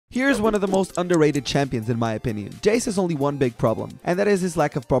Here's one of the most underrated champions in my opinion. Jayce has only one big problem, and that is his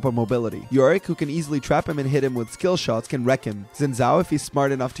lack of proper mobility. Yorick, who can easily trap him and hit him with skill shots, can wreck him. Xin Zhao, if he's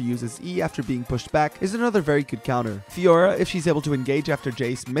smart enough to use his E after being pushed back, is another very good counter. Fiora, if she's able to engage after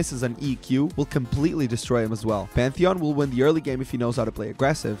Jayce misses an EQ, will completely destroy him as well. Pantheon will win the early game if he knows how to play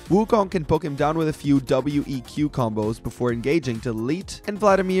aggressive. Wukong can poke him down with a few WEQ combos before engaging to delete, and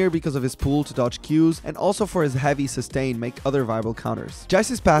Vladimir, because of his pool to dodge Qs, and also for his heavy sustain, make other viable counters.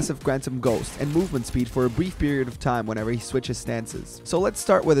 Jayce's passive grants him Ghost and movement speed for a brief period of time whenever he switches stances. So let's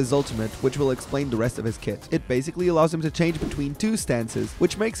start with his ultimate, which will explain the rest of his kit. It basically allows him to change between 2 stances,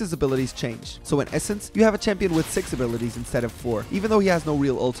 which makes his abilities change. So in essence, you have a champion with 6 abilities instead of 4, even though he has no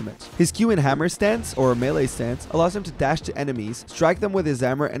real ultimate. His Q in hammer stance, or melee stance, allows him to dash to enemies, strike them with his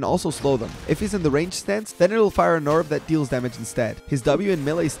hammer, and also slow them. If he's in the range stance, then it'll fire an orb that deals damage instead. His W in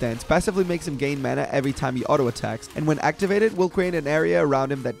melee stance passively makes him gain mana every time he auto attacks, and when activated, will create an area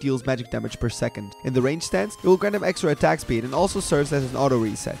around him that deals magic damage per second. In the range stance, it will grant him extra attack speed and also serves as an auto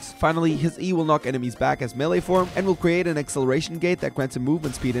reset. Finally, his E will knock enemies back as melee form and will create an acceleration gate that grants him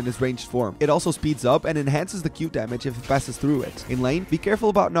movement speed in his ranged form. It also speeds up and enhances the Q damage if it passes through it. In lane, be careful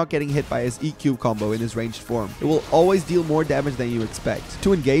about not getting hit by his EQ combo in his ranged form. It will always deal more damage than you expect.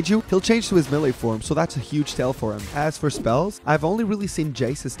 To engage you, he'll change to his melee form, so that's a huge tell for him. As for spells, I've only really seen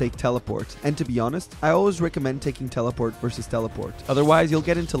Jayce take teleport, and to be honest, I always recommend taking teleport versus teleport. Otherwise, you'll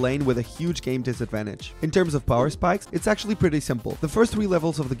get into lane with a huge game disadvantage. In terms of power spikes, it's actually pretty simple. The first 3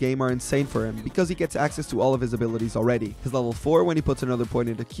 levels of the game are insane for him because he gets access to all of his abilities already. His level 4, when he puts another point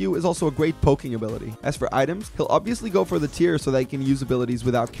into Q, is also a great poking ability. As for items, he'll obviously go for the tier so that he can use abilities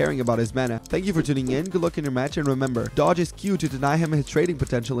without caring about his mana. Thank you for tuning in, good luck in your match, and remember, dodge his Q to deny him his trading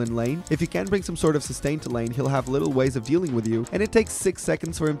potential in lane. If you can bring some sort of sustain to lane, he'll have little ways of dealing with you, and it takes 6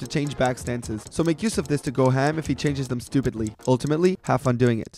 seconds for him to change back stances, so make use of this to go ham if he changes them stupidly. Ultimately, have fun doing it.